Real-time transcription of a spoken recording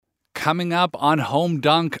coming up on Home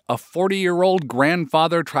Dunk. A 40-year-old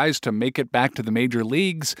grandfather tries to make it back to the major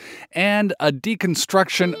leagues, and a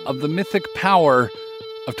deconstruction of the mythic power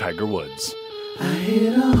of Tiger Woods. I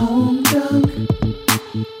hit a home dunk.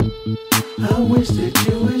 I wish that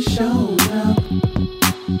you had shown up.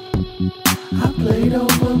 I played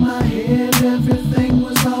over my head, everything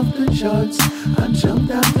was off the charts. I jumped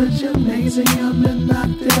out the gymnasium and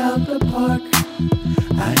knocked it out the park.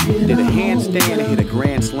 Did a handstand and hit a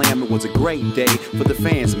grand slam. It was a great day for the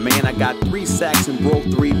fans, man. I got 3 sacks and broke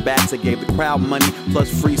 3 bats. I gave the crowd money plus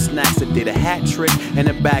free snacks. I did a hat trick and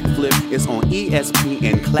a backflip. It's on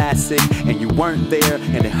ESPN Classic, and you weren't there,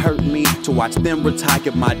 and it hurt me to watch them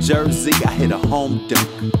retire my jersey. I hit a home dunk.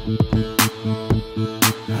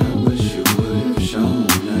 I wish you would have shown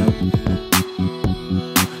up.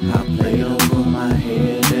 I played over my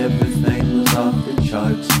head, everything was off the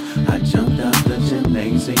charts. I jumped out the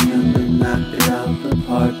gymnasium and knocked it out the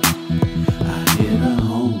park. I hit a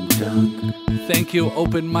home dunk. Thank you,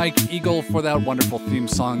 Open Mike Eagle, for that wonderful theme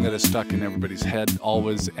song that is stuck in everybody's head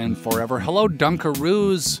always and forever. Hello,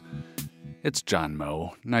 Dunkaroos. It's John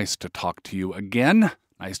Moe. Nice to talk to you again.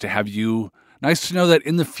 Nice to have you. Nice to know that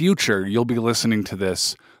in the future you'll be listening to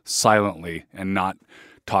this silently and not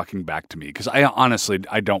talking back to me, because I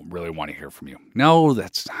don't really want to hear from you. No,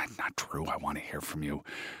 that's not true. I want to hear from you.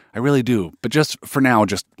 I really do. But just for now,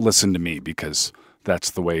 just listen to me, because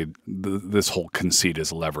that's the way this whole conceit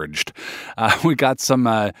is leveraged. We got some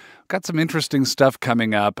interesting stuff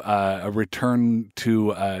coming up. A return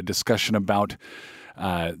to a discussion about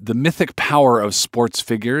the mythic power of sports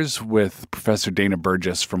figures with Professor Dana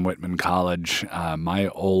Burgess from Whitman College, my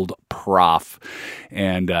old prof,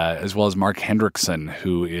 and as well as Mark Hendrickson,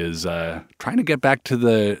 who is trying to get back to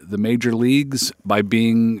the major leagues by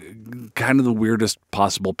being kind of the weirdest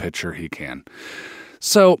possible pitcher he can.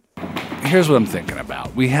 So here's what I'm thinking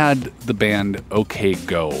about. We had the band OK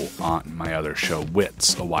Go on my other show,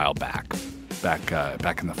 Wits, a while back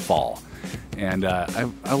in the fall. And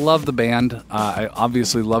I love the band. I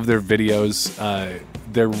obviously love their videos.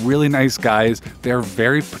 They're really nice guys. They're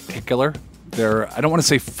very particular. I don't want to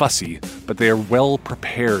say fussy, but they are well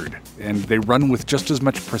prepared. And they run with just as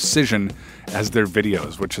much precision as their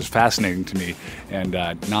videos, which is fascinating to me and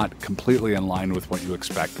not completely in line with what you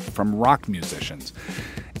expect from rock musicians.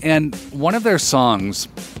 And one of their songs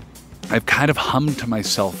I've kind of hummed to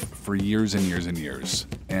myself for years and years and years.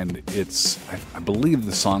 And I believe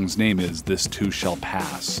the song's name is This Too Shall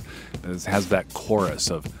Pass. It has that chorus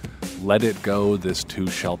of, let it go, this too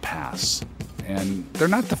shall pass. And they're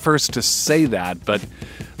not the first to say that, but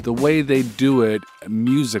the way they do it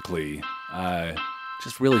musically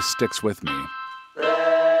just really sticks with me.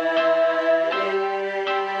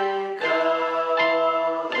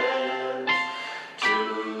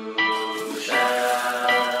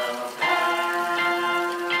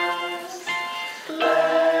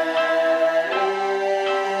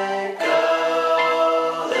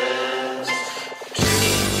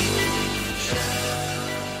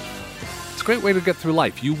 It's a great way to get through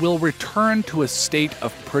life. You will return to a state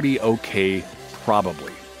of pretty okay,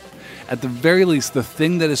 probably. At the very least, the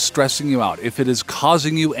thing that is stressing you out, if it is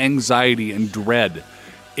causing you anxiety and dread,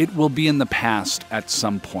 it will be in the past at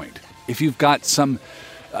some point. If you've got some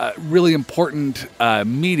really important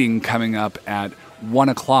meeting coming up at 1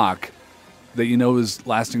 o'clock that you know is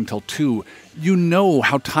lasting till 2, you know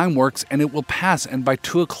how time works and it will pass. And by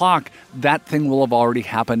 2 o'clock, that thing will have already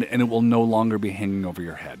happened and it will no longer be hanging over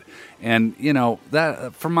your head. And, you know,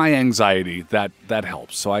 that for my anxiety, that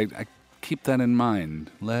helps. So I keep that in mind.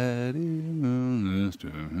 And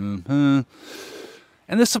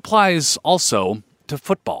this applies also to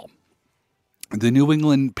football. The New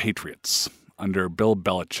England Patriots under Bill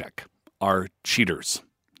Belichick are cheaters.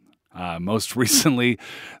 Most recently,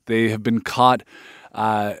 they have been caught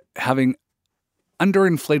having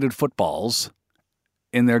underinflated footballs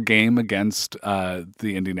in their game against the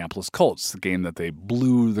Indianapolis Colts, the game that they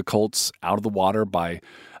blew the Colts out of the water by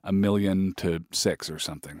 1,000,000-6 or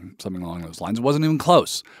something along those lines. It wasn't even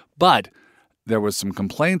close. But there was some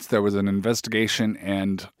complaints, there was an investigation,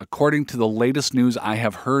 and according to the latest news I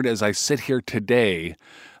have heard as I sit here today,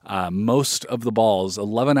 most of the balls,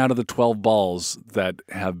 11 out of the 12 balls that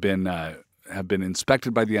have been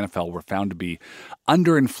inspected by the NFL were found to be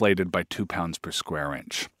underinflated by 2 pounds per square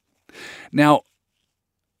inch. Now,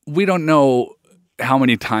 we don't know how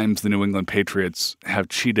many times the New England Patriots have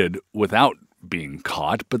cheated without being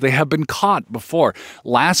caught, but they have been caught before.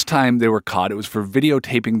 Last time they were caught, it was for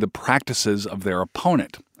videotaping the practices of their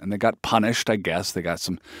opponent, and they got punished, I guess. They got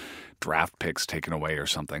some draft picks taken away or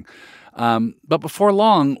something. But before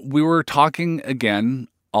long, we were talking again,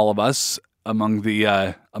 all of us, among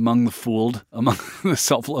the fooled, among the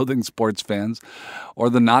self-loathing sports fans or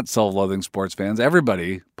the not self-loathing sports fans.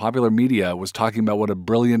 Everybody, popular media, was talking about what a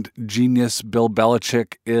brilliant genius Bill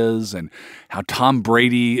Belichick is and how Tom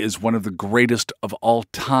Brady is one of the greatest of all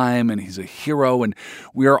time and he's a hero. And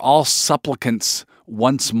we are all supplicants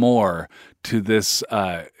once more to this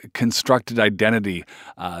constructed identity,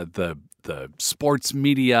 the sports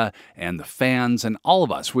media and the fans and all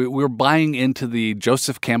of us. We're buying into the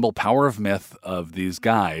Joseph Campbell power of myth of these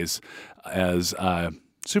guys as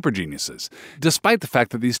super geniuses, despite the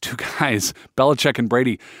fact that these two guys, Belichick and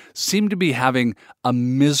Brady, seem to be having a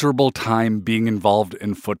miserable time being involved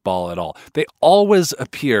in football at all. They always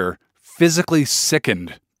appear physically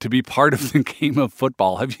sickened to be part of the game of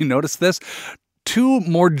football. Have you noticed this? Two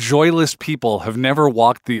more joyless people have never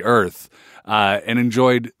walked the earth and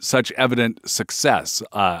enjoyed such evident success,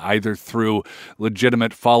 either through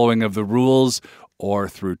legitimate following of the rules or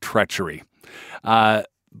through treachery.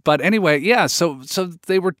 But anyway, yeah, so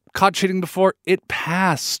they were caught cheating before. It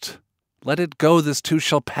passed. Let it go. This too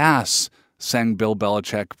shall pass, sang Bill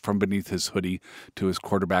Belichick from beneath his hoodie to his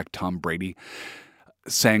quarterback, Tom Brady.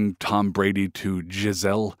 Sang Tom Brady to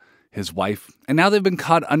Giselle, his wife. And now they've been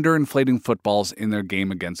caught underinflating footballs in their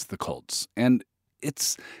game against the Colts. And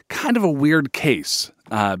it's kind of a weird case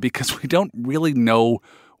because we don't really know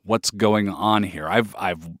what's going on here.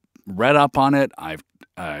 I've read up on it. I've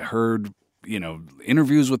heard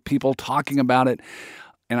interviews with people talking about it,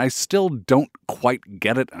 and I still don't quite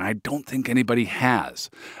get it, and I don't think anybody has.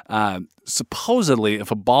 Supposedly,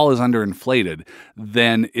 if a ball is underinflated,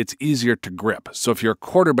 then it's easier to grip. So if you're a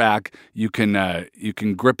quarterback, you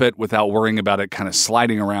can grip it without worrying about it kind of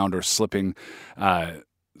sliding around or slipping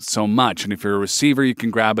so much. And if you're a receiver, you can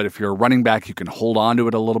grab it. If you're a running back, you can hold on to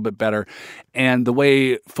it a little bit better. And the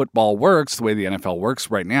way football works, the way the NFL works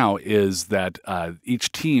right now, is that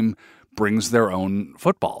each team brings their own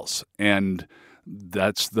footballs, and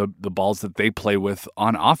that's the balls that they play with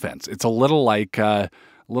on offense. It's a little like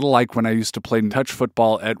when I used to play touch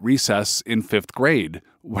football at recess in 5th grade,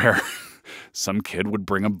 where some kid would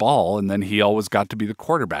bring a ball and then he always got to be the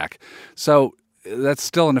quarterback. So that's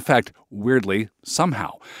still in effect, weirdly,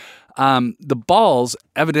 somehow. The balls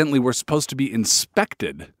evidently were supposed to be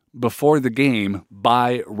inspected before the game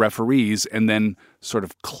by referees and then sort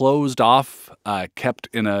of closed off, kept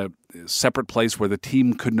in a separate place where the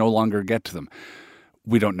team could no longer get to them.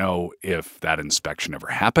 We don't know if that inspection ever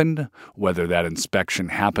happened, whether that inspection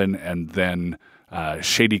happened and then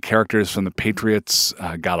shady characters from the Patriots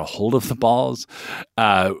got a hold of the balls.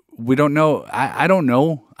 We don't know. I don't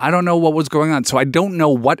know. I don't know what was going on. So I don't know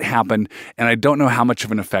what happened, and I don't know how much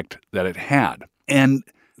of an effect that it had. And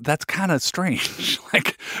that's kind of strange.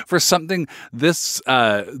 Like, for something this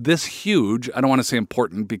huge, I don't want to say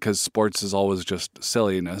important because sports is always just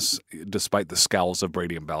silliness, despite the scowls of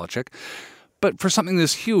Brady and Belichick. But for something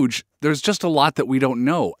this huge, there's just a lot that we don't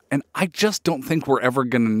know. And I just don't think we're ever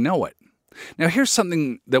going to know it. Now, here's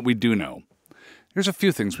something that we do know. Here's a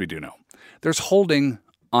few things we do know. There's holding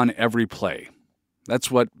on every play.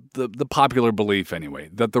 That's what the popular belief anyway,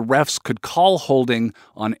 that the refs could call holding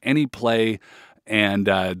on any play, and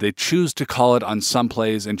they choose to call it on some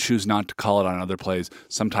plays and choose not to call it on other plays.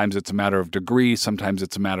 Sometimes it's a matter of degree. Sometimes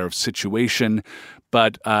it's a matter of situation.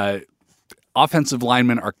 But offensive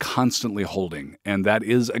linemen are constantly holding, and that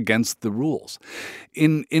is against the rules.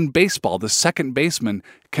 In baseball, the second baseman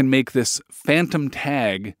can make this phantom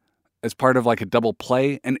tag as part of like a double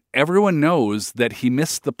play, and everyone knows that he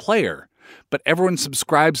missed the player, but everyone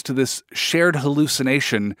subscribes to this shared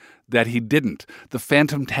hallucination that he didn't. The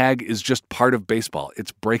phantom tag is just part of baseball.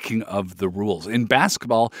 It's breaking of the rules. In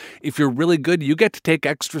basketball, if you're really good, you get to take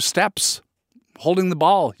extra steps holding the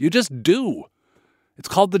ball. You just do. It's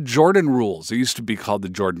called the Jordan rules. It used to be called the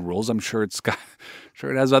Jordan rules. I'm sure it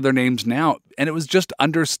has other names now. And it was just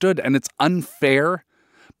understood, and it's unfair,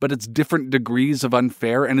 but it's different degrees of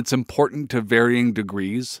unfair, and it's important to varying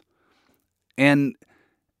degrees. And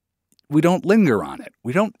we don't linger on it.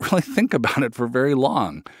 We don't really think about it for very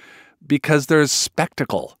long because there's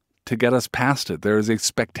spectacle to get us past it. There is a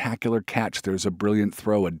spectacular catch. There's a brilliant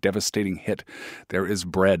throw, a devastating hit. There is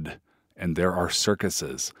bread, and there are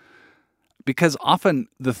circuses. Because often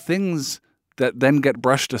the things that then get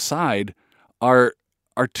brushed aside are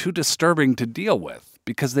too disturbing to deal with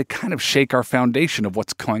because they kind of shake our foundation of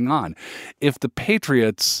what's going on. If the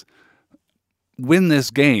Patriots win this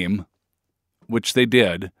game, which they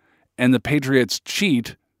did, and the Patriots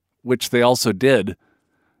cheat, which they also did,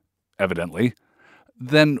 evidently,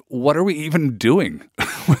 then what are we even doing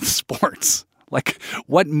with sports? Like,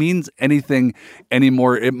 what means anything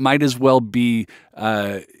anymore? It might as well be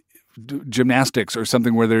gymnastics or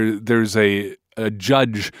something where there's a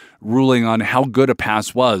judge ruling on how good a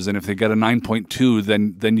pass was, and if they get a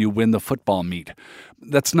 9.2, then you win the football meet.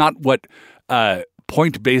 That's not what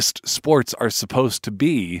point-based sports are supposed to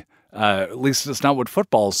be. At least it's not what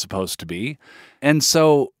football is supposed to be. And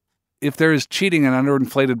so if there is cheating and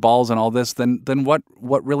underinflated balls and all this, then what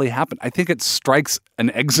really happened? I think it strikes an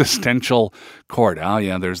existential chord. Oh,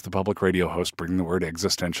 yeah, there's the public radio host bringing the word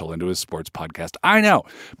existential into his sports podcast. I know.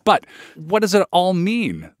 But what does it all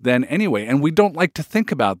mean then anyway? And we don't like to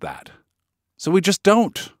think about that. So we just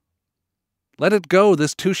don't. Let it go.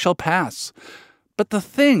 This too shall pass. But the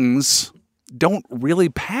things don't really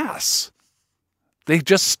pass. They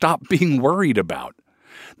just stop being worried about.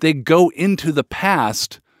 They go into the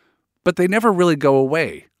past, but they never really go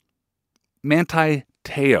away. Manti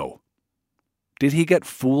Te'o. Did he get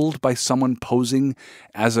fooled by someone posing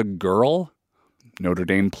as a girl? Notre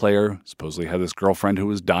Dame player, supposedly had this girlfriend who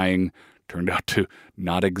was dying, turned out to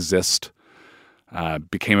not exist.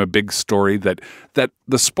 Became a big story that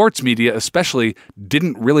the sports media especially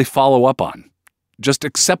didn't really follow up on. Just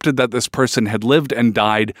accepted that this person had lived and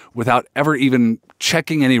died without ever even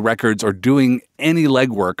checking any records or doing any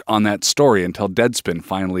legwork on that story until Deadspin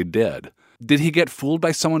finally did. Did he get fooled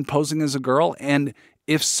by someone posing as a girl? And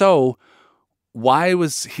if so, why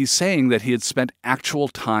was he saying that he had spent actual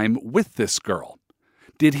time with this girl?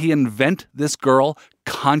 Did he invent this girl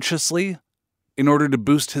consciously in order to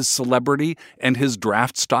boost his celebrity and his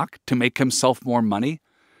draft stock to make himself more money?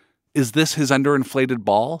 Is this his underinflated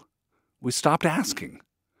ball? We stopped asking.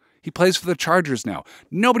 He plays for the Chargers now.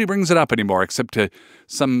 Nobody brings it up anymore except to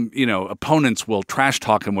some, opponents will trash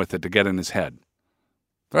talk him with it to get in his head.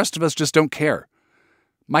 The rest of us just don't care.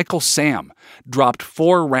 Michael Sam dropped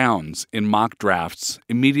 4 rounds in mock drafts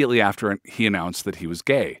immediately after he announced that he was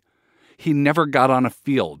gay. He never got on a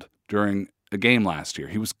field during a game last year.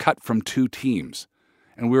 He was cut from 2 teams.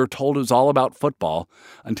 And we were told it was all about football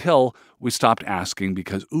until we stopped asking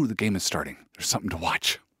because, the game is starting. There's something to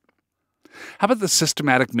watch. How about the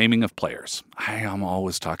systematic maiming of players? I am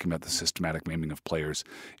always talking about the systematic maiming of players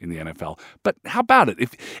in the NFL. But how about it?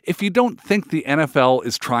 If you don't think the NFL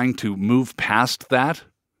is trying to move past that,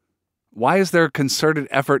 why is there a concerted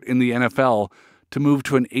effort in the NFL to move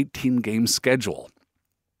to an 18-game schedule?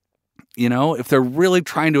 If they're really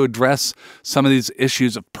trying to address some of these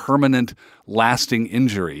issues of permanent, lasting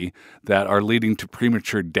injury that are leading to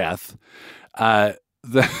premature death,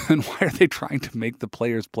 then why are they trying to make the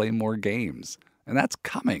players play more games? And that's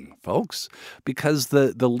coming, folks, because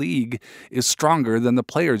the league is stronger than the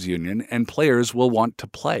players' union, and players will want to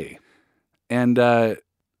play. And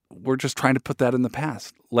we're just trying to put that in the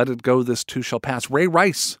past. Let it go, this too shall pass. Ray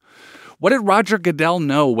Rice. What did Roger Goodell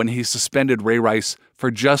know when he suspended Ray Rice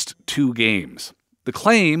for just 2 games? The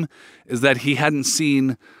claim is that he hadn't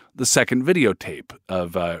seen the second videotape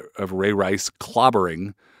of Ray Rice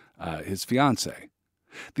clobbering his fiancée.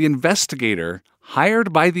 The investigator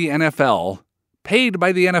hired by the NFL, paid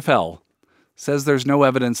by the NFL, says there's no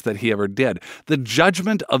evidence that he ever did. The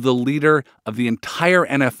judgment of the leader of the entire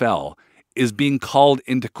NFL is being called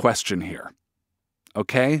into question here.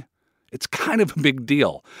 Okay? It's kind of a big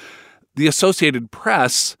deal. The Associated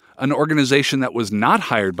Press, an organization that was not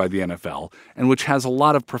hired by the NFL and which has a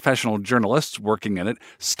lot of professional journalists working in it,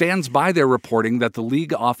 stands by their reporting that the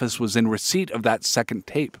league office was in receipt of that second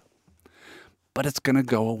tape. But it's going to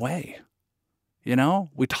go away.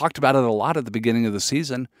 We talked about it a lot at the beginning of the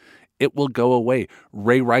season. It will go away.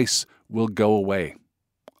 Ray Rice will go away.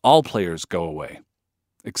 All players go away,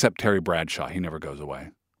 except Terry Bradshaw. He never goes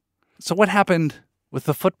away. So what happened with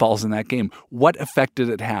the footballs in that game? What effect did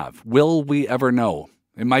it have? Will we ever know?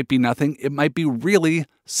 It might be nothing. It might be really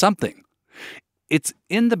something. It's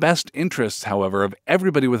in the best interests, however, of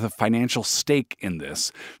everybody with a financial stake in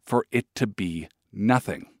this for it to be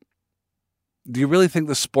nothing. Do you really think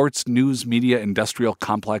the sports news media industrial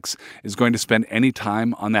complex is going to spend any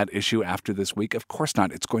time on that issue after this week? Of course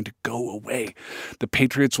not. It's going to go away. The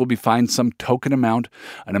Patriots will be fined some token amount,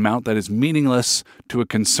 an amount that is meaningless to a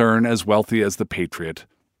concern as wealthy as the Patriot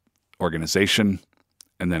organization,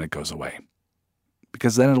 and then it goes away.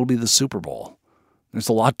 Because then it'll be the Super Bowl. There's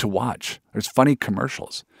a lot to watch. There's funny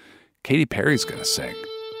commercials. Katy Perry's going to sing.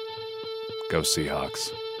 Go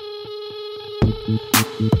Seahawks.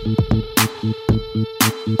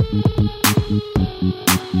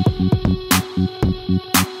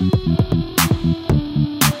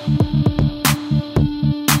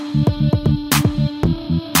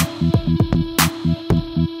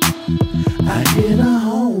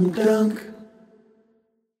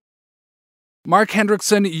 Mark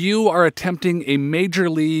Hendrickson, you are attempting a Major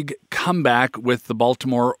League comeback with the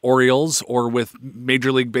Baltimore Orioles or with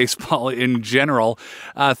Major League Baseball in general.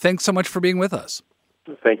 Thanks so much for being with us.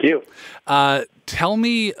 Thank you. Tell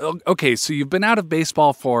me, okay, so you've been out of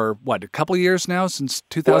baseball for, what, a couple of years now, since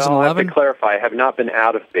 2011? Well, I have to clarify, I have not been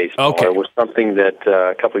out of baseball. Okay. It was something that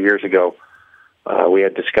a couple of years ago, we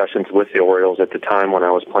had discussions with the Orioles at the time when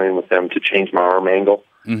I was playing with them to change my arm angle.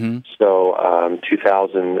 Mm-hmm. So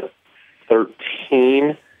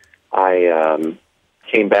 2013, I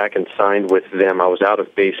came back and signed with them. I was out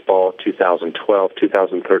of baseball 2012.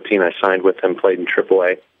 2013, I signed with them, played in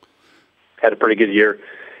AAA. Had a pretty good year.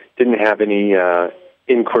 Didn't have any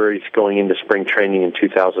inquiries going into spring training in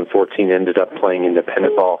 2014. Ended up playing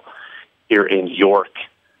independent ball here in York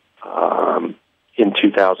in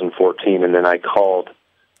 2014. And then I called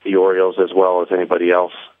the Orioles as well as anybody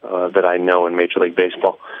else that I know in Major League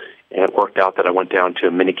Baseball. And it worked out that I went down to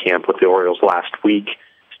a minicamp with the Orioles last week.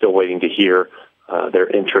 Still waiting to hear their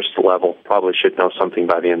interest level. Probably should know something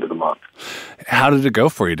by the end of the month. How did it go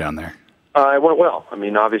for you down there? It went well. I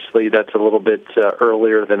mean, obviously, that's a little bit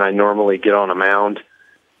earlier than I normally get on a mound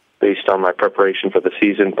based on my preparation for the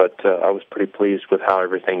season, but I was pretty pleased with how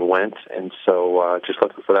everything went, and so just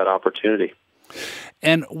looking for that opportunity.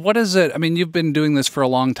 And what is it? I mean, you've been doing this for a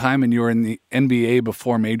long time, and you were in the NBA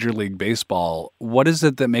before Major League Baseball. What is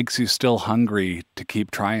it that makes you still hungry to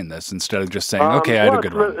keep trying this instead of just saying, okay, I had a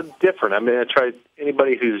good run? It's different. I mean, I tried,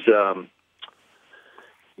 anybody who's,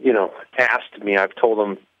 asked me, I've told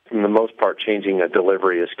them, for the most part, changing a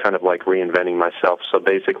delivery is kind of like reinventing myself. So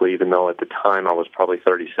basically, even though at the time I was probably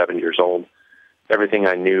 37 years old, everything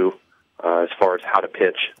I knew as far as how to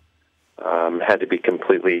pitch had to be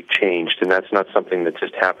completely changed. And that's not something that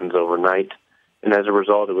just happens overnight. And as a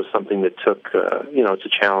result, it was something that took, it's a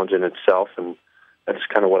challenge in itself. And that's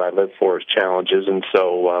kind of what I live for, is challenges. And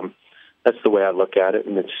so that's the way I look at it.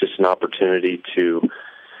 And it's just an opportunity to,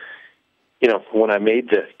 when I made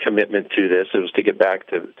the commitment to this, it was to get back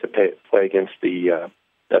to play against the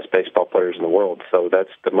best baseball players in the world. So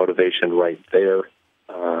that's the motivation right there,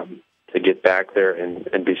 to get back there and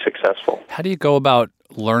be successsome. How do you go about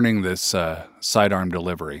learning this sidearm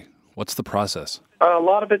delivery? What's the process? A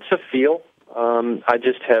lot of it's a feel. Some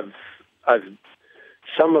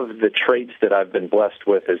of the traits that I've been blessed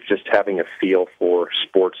with is just having a feel for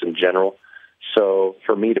sports in general. So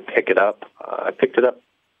for me to pick it up, I picked it up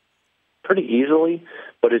pretty easily,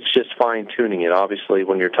 but it's just fine-tuning it. Obviously,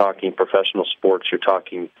 when you're talking professional sports, you're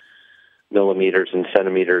talking millimeters and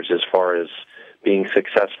centimeters as far as being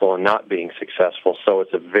successful and not being successful. So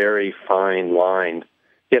it's a very fine line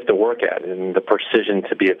you have to work at. And the precision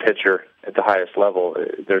to be a pitcher at the highest level,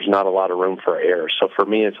 there's not a lot of room for error. So for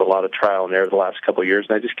me, it's a lot of trial and error the last couple of years,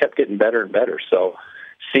 and I just kept getting better and better. So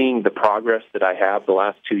seeing the progress that I have the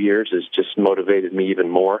last 2 years has just motivated me even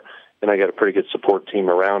more. And I got a pretty good support team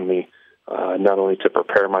around me, not only to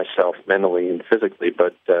prepare myself mentally and physically,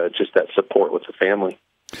 but just that support with the family.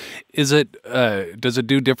 Does it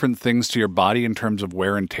do different things to your body in terms of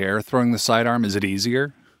wear and tear throwing the sidearm? Is it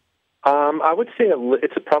easier? I would say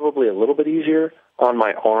it's probably a little bit easier on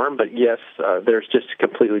my arm, but yes, there's just a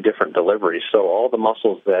completely different delivery. So all the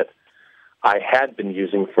muscles that I had been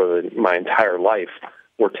using for my entire life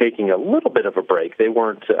were taking a little bit of a break. They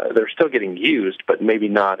weren't, they're still getting used, but maybe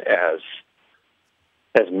not as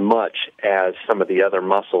much as some of the other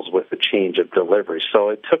muscles with the change of delivery. So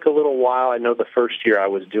it took a little while. I know the first year I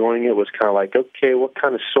was doing it was kind of like, okay, what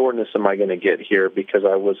kind of soreness am I going to get here? Because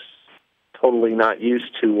I was totally not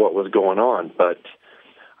used to what was going on. But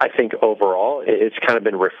I think overall it's kind of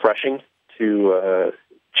been refreshing to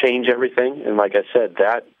change everything. And like I said,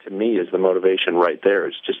 that to me is the motivation right there.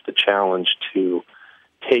 It's just the challenge to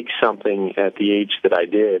take something at the age that I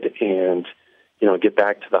did and, get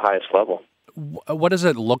back to the highest level. What does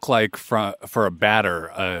it look like for a batter,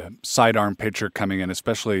 a sidearm pitcher coming in,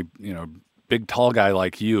 especially, big, tall guy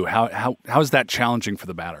like you? How is that challenging for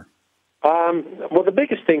the batter? Well, the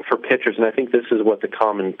biggest thing for pitchers, and I think this is what the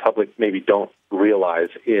common public maybe don't realize,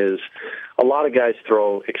 is a lot of guys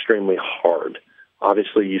throw extremely hard.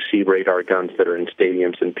 Obviously, you see radar guns that are in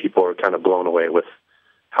stadiums, and people are kind of blown away with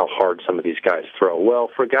how hard some of these guys throw. Well,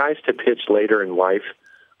 for guys to pitch later in life,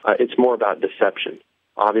 it's more about deception.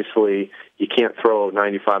 Obviously, you can't throw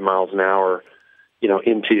 95 miles an hour,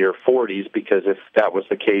 into your 40s, because if that was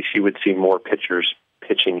the case, you would see more pitchers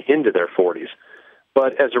pitching into their 40s.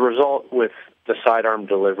 But as a result, with the sidearm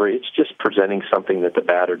delivery, it's just presenting something that the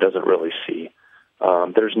batter doesn't really see.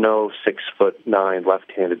 There's no 6'9"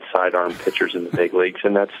 left-handed sidearm pitchers in the big leagues,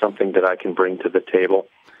 and that's something that I can bring to the table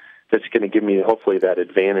that's going to give me hopefully that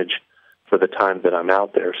advantage for the time that I'm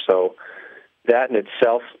out there. So that in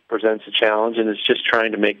itself presents a challenge, and it's just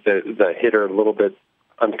trying to make the hitter a little bit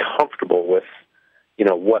uncomfortable with,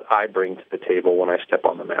 what I bring to the table when I step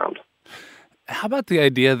on the mound. How about the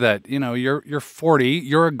idea that, you're 40,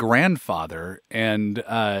 you're a grandfather, and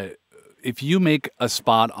if you make a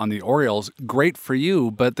spot on the Orioles, great for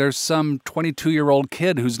you, but there's some 22-year-old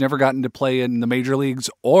kid who's never gotten to play in the major leagues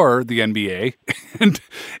or the NBA,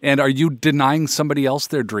 and are you denying somebody else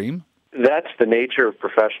their dream? That's the nature of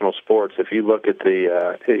professional sports. If you look at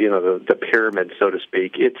the pyramid, so to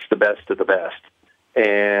speak, it's the best of the best.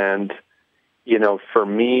 And, for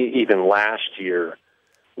me, even last year,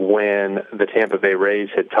 when the Tampa Bay Rays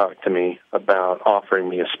had talked to me about offering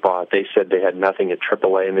me a spot, they said they had nothing at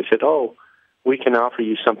AAA, and they said, "Oh, we can offer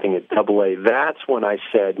you something at AA." That's when I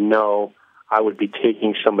said, no, I would be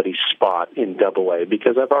taking somebody's spot in AA,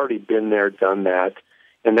 because I've already been there, done that,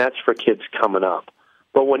 and that's for kids coming up.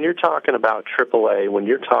 But when you're talking about AAA, when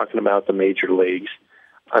you're talking about the major leagues,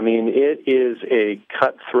 it is a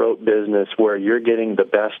cutthroat business where you're getting the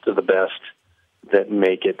best of the best that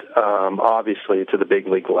make it, obviously, to the big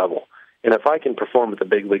league level. And if I can perform at the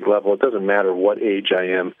big league level, it doesn't matter what age I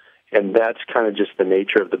am, and that's kind of just the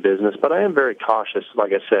nature of the business. But I am very cautious.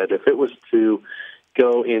 Like I said, if it was to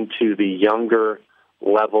go into the younger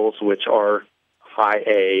levels, which are high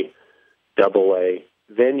A, double A,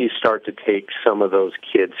 then you start to take some of those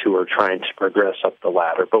kids who are trying to progress up the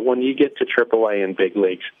ladder. But when you get to AAA and big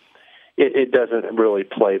leagues, it doesn't really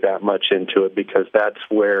play that much into it, because that's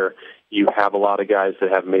where you have a lot of guys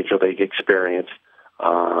that have major league experience,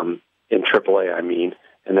 in AAA,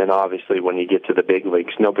 and then obviously when you get to the big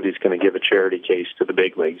leagues, nobody's going to give a charity case to the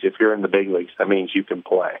big leagues. If you're in the big leagues, that means you can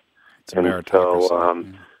play. It's a meritocracy. So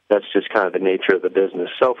that's just kind of the nature of the business.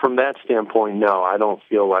 So from that standpoint, no, I don't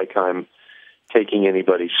feel like I'm taking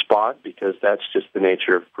anybody's spot, because that's just the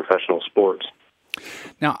nature of professional sports.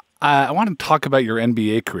 Now, I want to talk about your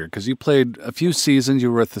NBA career, because you played a few seasons.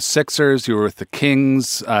 You were with the Sixers, you were with the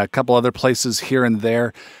Kings, a couple other places here and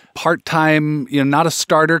there. Part-time, not a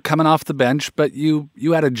starter coming off the bench, but you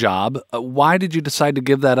had a job. Why did you decide to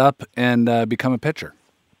give that up and become a pitcher?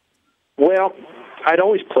 Well, I'd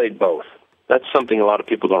always played both. That's something a lot of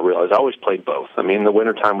people don't realize. I always played both. The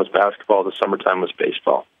wintertime was basketball, the summertime was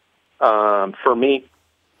baseball. For me,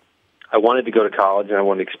 I wanted to go to college, and I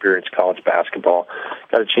wanted to experience college basketball.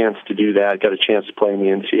 Got a chance to do that, got a chance to play in the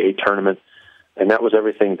NCAA tournament, and that was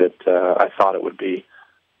everything that I thought it would be.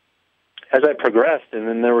 As I progressed, and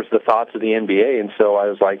then there was the thoughts of the NBA, and so I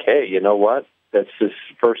was like, hey, you know what? That's just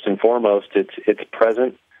first and foremost, it's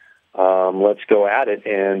present. Let's go at it.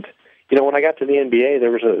 And, when I got to the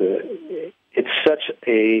NBA, it's such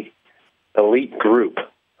a elite group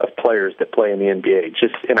of players that play in the NBA.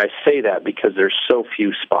 And I say that because there's so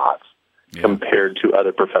few spots compared to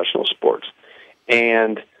other professional sports.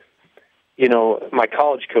 And, my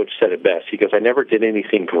college coach said it best. He goes, I never did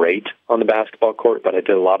anything great on the basketball court, but I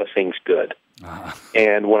did a lot of things good.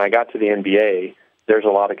 And when I got to the NBA, there's a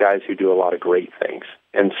lot of guys who do a lot of great things.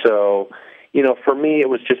 And so, for me, it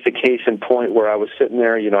was just a case in point where I was sitting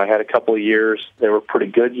there, I had a couple of years. They were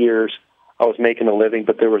pretty good years. I was making a living,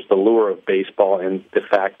 but there was the lure of baseball and the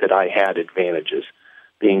fact that I had advantages.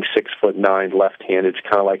 Being 6'9", left-handed, it's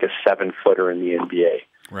kind of like a 7-footer in the NBA.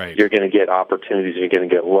 Right. You're going to get opportunities, you're going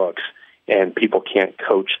to get looks, and people can't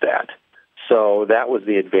coach that. So that was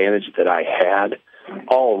the advantage that I had.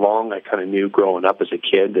 All along, I kind of knew growing up as a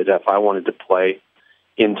kid that if I wanted to play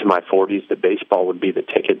into my 40s, that baseball would be the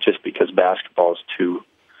ticket, just because basketball is too,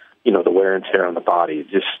 the wear and tear on the body.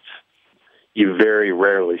 You very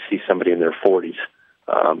rarely see somebody in their 40s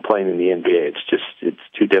playing in the NBA. It's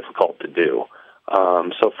too difficult to do.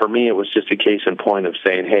 So for me, it was just a case in point of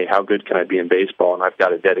saying, hey, how good can I be in baseball? And I've got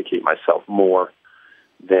to dedicate myself more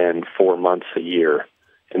than 4 months a year.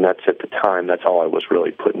 And that's at the time, that's all I was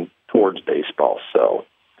really putting towards baseball. So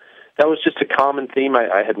that was just a common theme.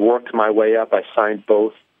 I had worked my way up. I signed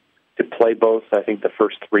both to play both. I think the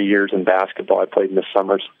first 3 years in basketball, I played in the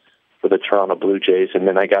summers for the Toronto Blue Jays. And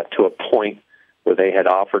then I got to a point where they had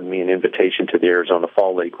offered me an invitation to the Arizona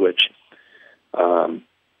Fall League, which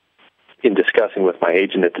in discussing with my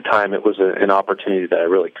agent at the time, it was an opportunity that I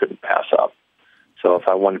really couldn't pass up. So if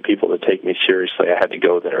I wanted people to take me seriously, I had to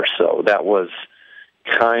go there. So that was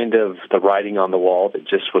kind of the writing on the wall. That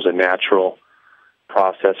just was a natural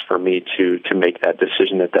process for me to make that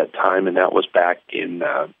decision at that time, and that was back in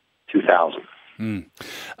 2000.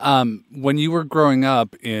 When you were growing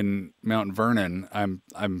up in Mount Vernon,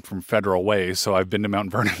 I'm from Federal Way, so I've been to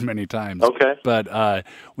Mount Vernon many times. Okay. But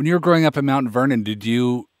when you were growing up in Mount Vernon, did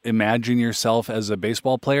you imagine yourself as a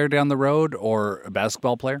baseball player down the road or a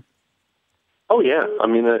basketball player? Oh yeah, I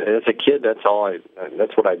mean, as a kid, that's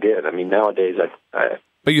what I did. I mean, nowadays,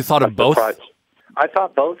 But you thought of both? I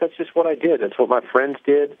thought both. That's just what I did. That's what my friends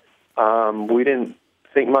did. We didn't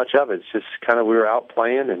think much of it. It's just kind of we were out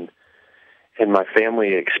playing, and my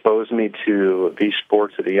family exposed me to these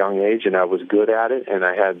sports at a young age, and I was good at it, and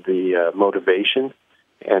I had the motivation.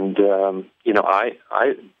 And,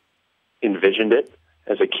 I envisioned it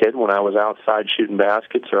as a kid when I was outside shooting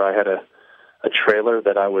baskets, or I had a trailer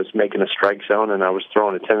that I was making a strike zone and I was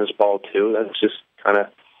throwing a tennis ball too. That's just kind of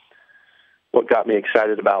what got me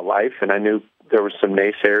excited about life. And I knew there were some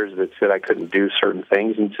naysayers that said I couldn't do certain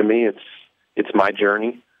things. And to me, it's my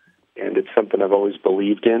journey, and it's something I've always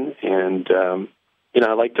believed in. And,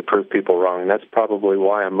 I like to prove people wrong. And that's probably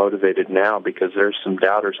why I'm motivated now, because there's some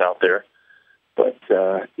doubters out there. But,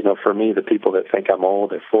 for me, the people that think I'm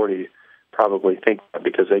old at 40 probably think that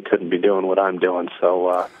because they couldn't be doing what I'm doing.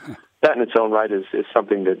 So that in its own right is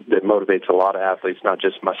something that motivates a lot of athletes, not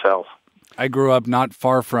just myself. I grew up not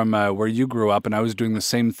far from where you grew up, and I was doing the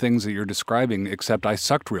same things that you're describing, except I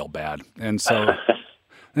sucked real bad. And so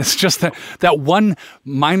it's just that one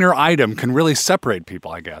minor item can really separate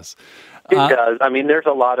people, I guess. It does. I mean, there's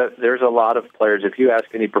a lot of players. If you ask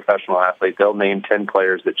any professional athlete, they'll name 10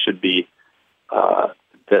 players that should be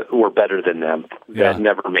that were better than them that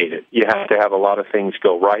never made it. You have to have a lot of things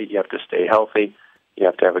go right. You have to stay healthy. You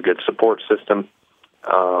have to have a good support system.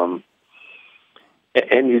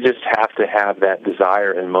 And you just have to have that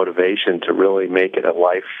desire and motivation to really make it a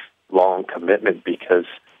lifelong commitment, because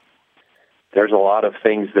there's a lot of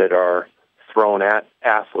things that are thrown at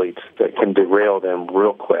athletes that can derail them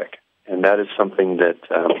real quick. And that is something that,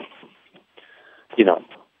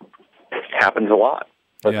 happens a lot.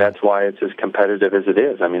 But that's why it's as competitive as it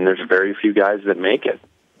is. I mean, there's very few guys that make it.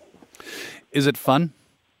 Is it fun?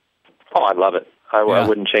 Oh, I love it. I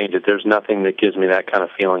wouldn't change it. There's nothing that gives me that kind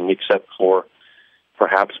of feeling except for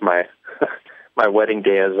perhaps my my wedding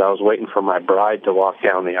day as I was waiting for my bride to walk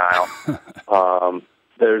down the aisle.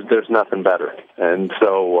 There's nothing better. And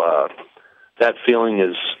so that feeling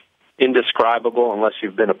is indescribable unless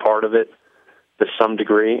you've been a part of it to some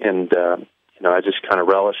degree. And, I just kind of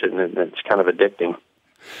relish it, and it's kind of addicting.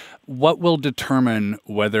 What will determine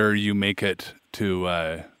whether you make it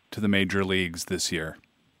to the major leagues this year?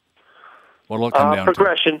 What will it come down to?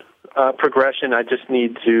 Progression. I just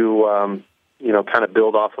need to, kind of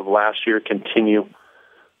build off of last year, continue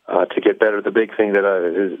to get better. The big thing that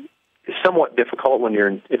is somewhat difficult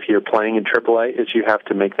if you're playing in AAA is you have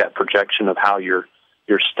to make that projection of how your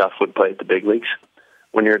stuff would play at the big leagues.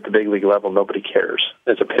 When you're at the big league level, nobody cares.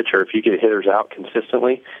 As a pitcher, if you get hitters out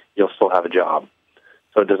consistently, you'll still have a job.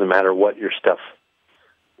 So it doesn't matter what your stuff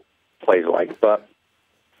plays like. But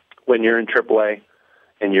when you're in AAA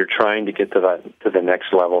and you're trying to get to the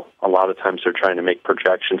next level, a lot of times they're trying to make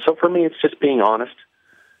projections. So for me, it's just being honest.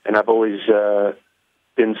 And I've always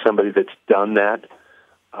been somebody that's done that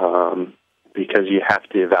because you have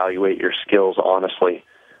to evaluate your skills honestly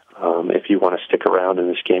if you want to stick around in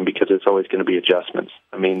this game, because it's always going to be adjustments.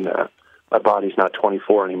 I mean, my body's not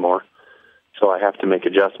 24 anymore, so I have to make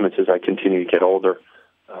adjustments as I continue to get older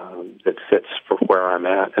that fits for where I'm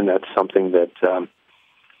at, and that's something that,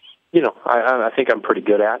 I think I'm pretty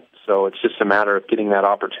good at. So it's just a matter of getting that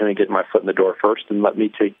opportunity, getting my foot in the door first, and let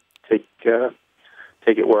me take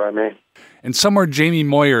it where I may. And somewhere Jamie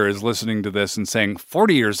Moyer is listening to this and saying,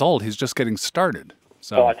 40 years old, he's just getting started.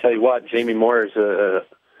 So I tell you what, Jamie Moyer's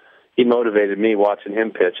he motivated me watching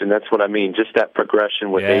him pitch, and that's what I mean. Just that progression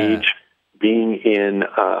with age, being in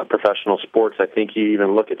professional sports. I think you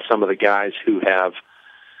even look at some of the guys who have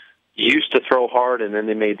used to throw hard, and then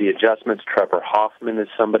they made the adjustments. Trevor Hoffman is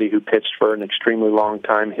somebody who pitched for an extremely long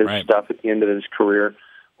time. His stuff at the end of his career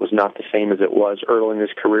was not the same as it was early in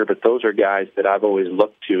his career, but those are guys that I've always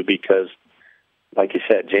looked to because, like you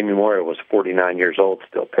said, Jamie Moyer was 49 years old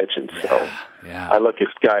still pitching. So I look at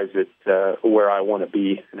guys that where I want to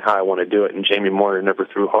be and how I want to do it, and Jamie Moyer never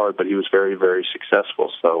threw hard, but he was very, very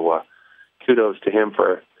successful. So kudos to him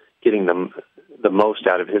for getting the most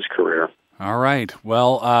out of his career. All right.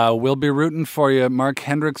 Well, we'll be rooting for you, Mark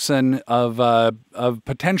Hendrickson of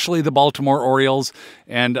potentially the Baltimore Orioles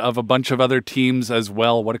and of a bunch of other teams as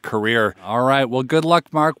well. What a career. All right. Well, good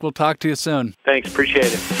luck, Mark. We'll talk to you soon. Thanks. Appreciate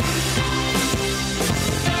it.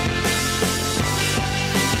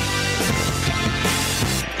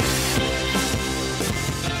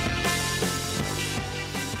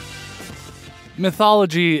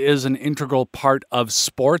 Mythology is an integral part of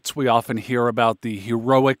sports. We often hear about the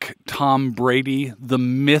heroic Tom Brady, the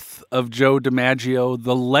myth of Joe DiMaggio,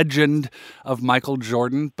 the legend of Michael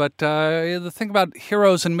Jordan. But the thing about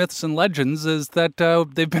heroes and myths and legends is that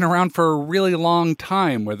they've been around for a really long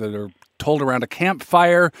time, whether they're told around a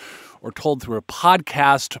campfire or told through a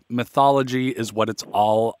podcast, mythology is what it's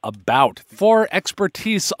all about. For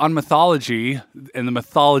expertise on mythology and the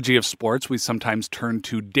mythology of sports, we sometimes turn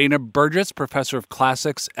to Dana Burgess, professor of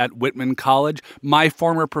classics at Whitman College, my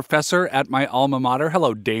former professor at my alma mater.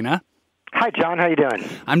 Hello, Dana. Hi, John. How you doing?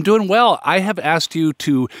 I'm doing well. I have asked you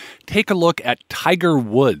to take a look at Tiger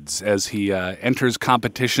Woods as he enters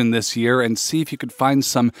competition this year and see if you could find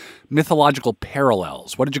some mythological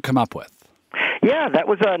parallels. What did you come up with? Yeah, that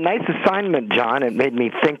was a nice assignment, John. It made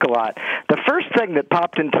me think a lot. The first thing that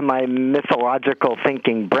popped into my mythological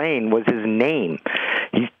thinking brain was his name.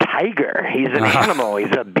 He's Tiger. He's an animal.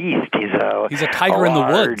 He's a beast. He's a tiger in the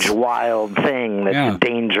woods. Large, wild thing that's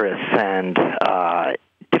dangerous and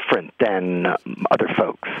different than other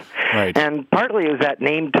folks. Right. And partly it was that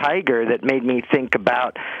name Tiger that made me think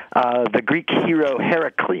about the Greek hero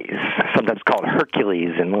Heracles, sometimes called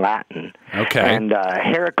Hercules in Latin. Okay. And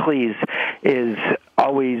Heracles is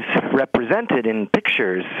always represented in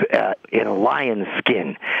pictures in a lion's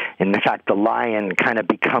skin. In fact, the lion kind of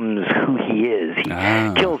becomes who he is. He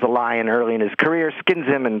kills a lion early in his career, skins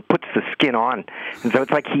him, and puts the skin on. And so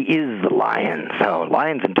it's like he is the lion. So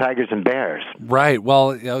lions and tigers and bears. Right.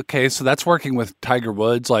 Well, okay, so that's working with Tiger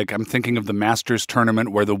Woods. Like, I'm thinking of the Masters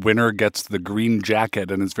tournament where the winner gets the green jacket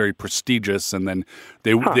and it's very prestigious, and then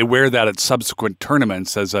they wear that at subsequent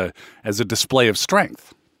tournaments as a display of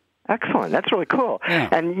strength. Excellent. That's really cool. Yeah.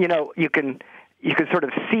 And, you can sort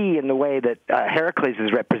of see in the way that Heracles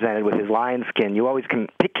is represented with his lion skin, you always can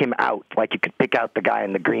pick him out, like you could pick out the guy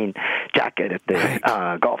in the green jacket at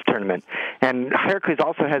the golf tournament. And Heracles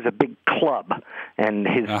also has a big club, and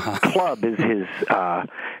his club is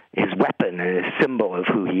his weapon and his symbol of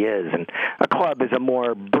who he is. And a club is a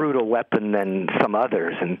more brutal weapon than some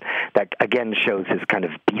others, and that, again, shows his kind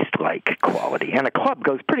of beast-like quality. And a club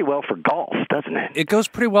goes pretty well for golf, doesn't it? It goes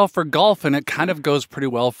pretty well for golf, and it kind of goes pretty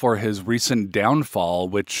well for his recent downfall,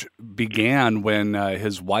 which began when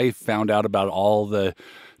his wife found out about all the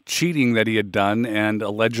cheating that he had done and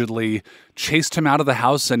allegedly chased him out of the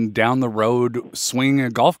house and down the road swinging a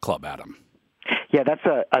golf club at him. Yeah, that's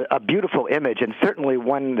a beautiful image, and certainly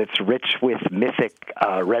one that's rich with mythic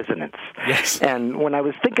resonance. Yes. And when I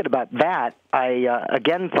was thinking about that, I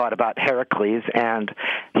again thought about Heracles and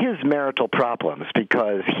his marital problems,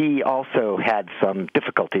 because he also had some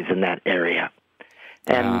difficulties in that area.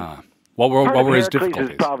 And what were his Heracles'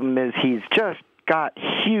 difficulties? problem is he's just got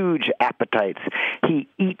huge appetites. He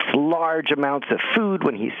eats large amounts of food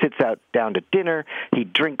when he sits out down to dinner. He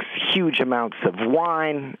drinks huge amounts of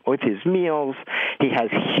wine with his meals. He has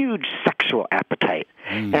huge sexual appetite.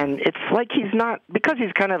 And it's like he's not, because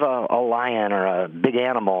he's kind of a lion or a big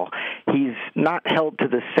animal, he's not held to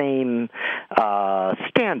the same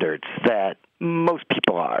standards that most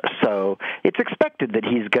people are. So it's expected that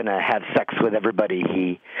he's going to have sex with everybody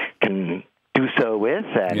he can do so with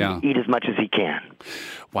and eat as much as he can.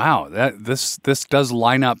 Wow, this does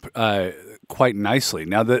line up quite nicely.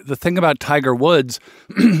 Now, the thing about Tiger Woods,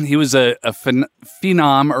 he was a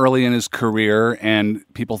phenom early in his career, and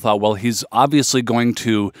people thought, well, he's obviously going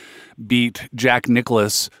to beat Jack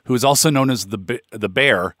Nicklaus, who is also known as the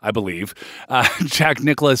Bear, I believe. Jack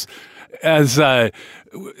Nicklaus, as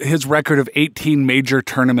his record of 18 major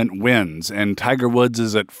tournament wins, and Tiger Woods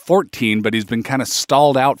is at 14, but he's been kind of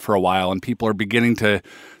stalled out for a while, and people are beginning to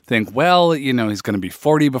think, well, he's going to be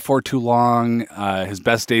 40 before too long. His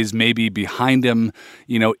best days may be behind him.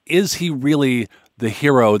 Is he really the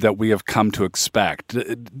hero that we have come to expect?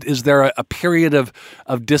 Is there a period of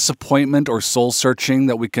disappointment or soul searching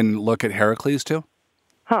that we can look at Heracles to?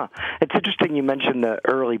 It's interesting you mentioned the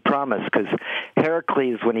early promise, because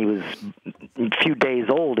Heracles, when he was a few days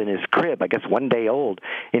old in his crib, I guess 1 day old,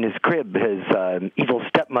 in his crib, his evil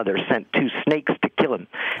stepmother sent 2 snakes to kill him.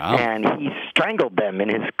 And he strangled them in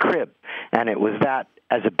his crib. And it was that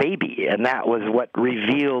as a baby, and that was what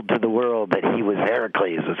revealed to the world that he was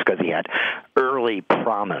Heracles, was because he had early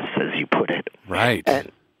promise, as you put it. Right.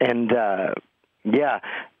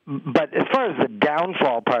 But as far as the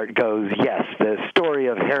downfall part goes, yes, the story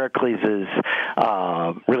of Heracles'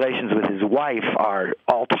 relations with his wife are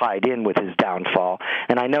all tied in with his downfall.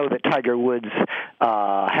 And I know that Tiger Woods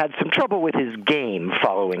had some trouble with his game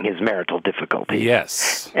following his marital difficulties.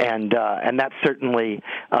 Yes. And that's certainly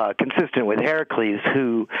consistent with Heracles,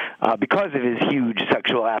 who, because of his huge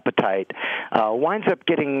sexual appetite, winds up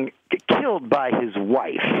getting killed by his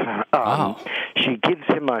wife. She gives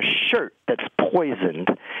him a shirt that's poisoned,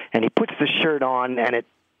 and he puts the shirt on, and it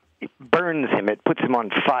burns him. It puts him on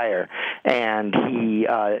fire, and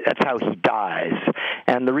that's how he dies.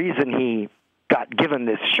 And the reason he got given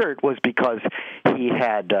this shirt was because he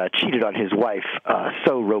had cheated on his wife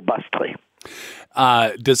so robustly.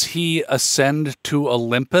 Does he ascend to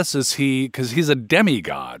Olympus? Because he's a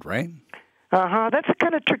demigod, right? That's a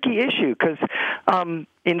kind of tricky issue because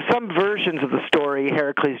in some versions of the story,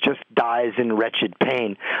 Heracles just dies in wretched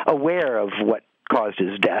pain, aware of what caused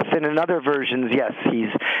his death. And in other versions, yes, he's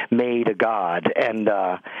made a god and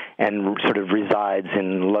sort of resides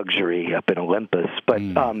in luxury up in Olympus. But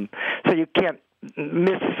so you can't.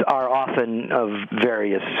 Myths are often of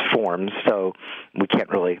various forms, so we can't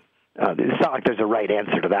really. It's not like there's a right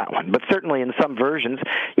answer to that one. But certainly in some versions,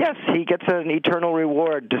 yes, he gets an eternal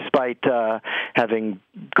reward despite having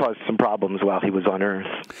caused some problems while he was on Earth.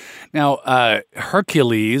 Now,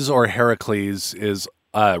 Hercules or Heracles is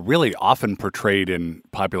really often portrayed in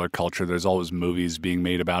popular culture. There's always movies being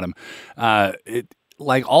made about him.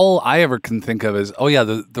 Like all I ever can think of is,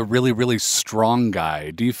 the really, really strong guy.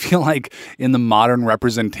 Do you feel like in the modern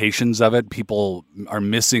representations of it, people are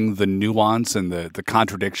missing the nuance and the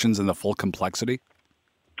contradictions and the full complexity?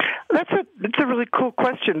 That's a really cool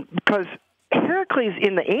question because Heracles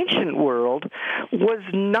in the ancient world was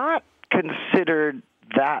not considered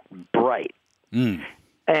that bright.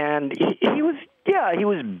 And he was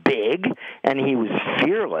big and he was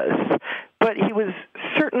fearless, but he was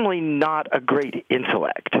certainly not a great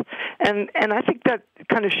intellect. And I think that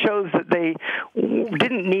kind of shows that they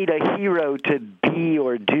didn't need a hero to be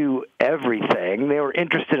or do everything. They were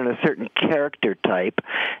interested in a certain character type,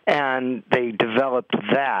 and they developed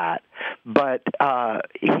that. But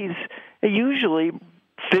he's usually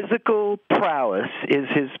physical prowess is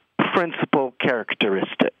his principal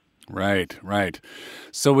characteristic. Right.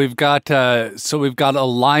 So we've got a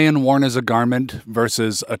lion worn as a garment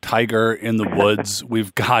versus a tiger in the woods.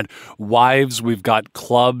 We've got wives, we've got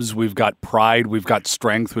clubs, we've got pride, we've got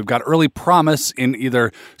strength, we've got early promise in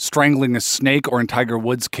either strangling a snake or in Tiger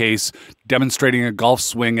Woods' case, demonstrating a golf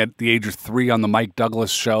swing at the age of 3 on the Mike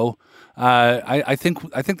Douglas show. I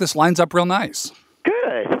think this lines up real nice.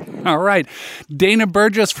 Good. All right. Dana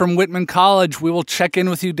Burgess from Whitman College. We will check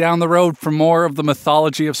in with you down the road for more of the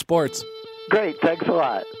mythology of sports. Great. Thanks a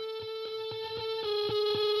lot.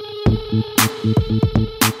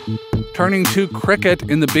 Turning to cricket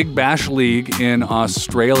in the Big Bash League in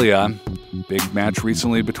Australia. Big match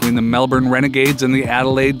recently between the Melbourne Renegades and the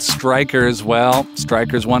Adelaide Strikers. Well,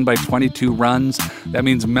 Strikers won by 22 runs. That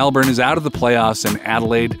means Melbourne is out of the playoffs and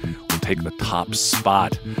Adelaide will take the top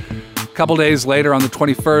spot. A couple days later, on the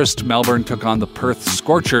 21st, Melbourne took on the Perth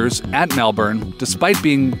Scorchers at Melbourne. Despite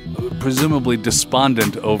being presumably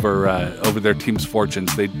despondent over their team's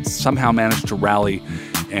fortunes, they somehow managed to rally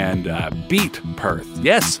and beat Perth.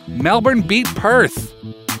 Yes, Melbourne beat Perth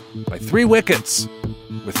by 3 wickets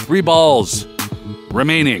with 3 balls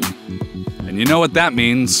remaining. And you know what that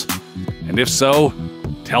means. And if so,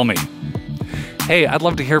 tell me. Hey, I'd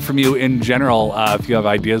love to hear from you in general. If you have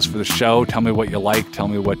ideas for the show, tell me what you like. Tell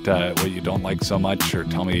me what you don't like so much, or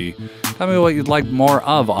tell me what you'd like more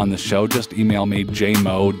of on the show. Just email me,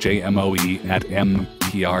 jmoe, JMOE, at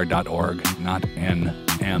mpr.org, not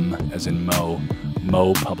NM as in Mo,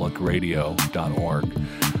 mopublicradio.org.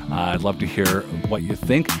 I'd love to hear what you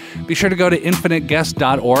think. Be sure to go to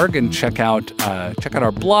infiniteguest.org and check out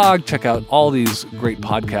our blog, check out all these great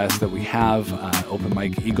podcasts that we have. Open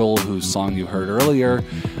Mike Eagle, whose song you heard earlier,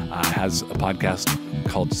 has a podcast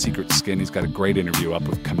called Secret Skin. He's got a great interview up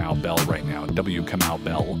with Kamau Bell right now, W. Kamau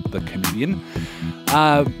Bell, the comedian.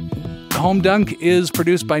 Home Dunk is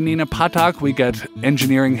produced by Nina Patak. We get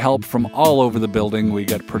engineering help from all over the building. We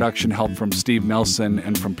get production help from Steve Nelson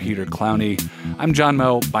and from Peter Clowney. I'm John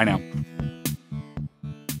Moe. Bye now.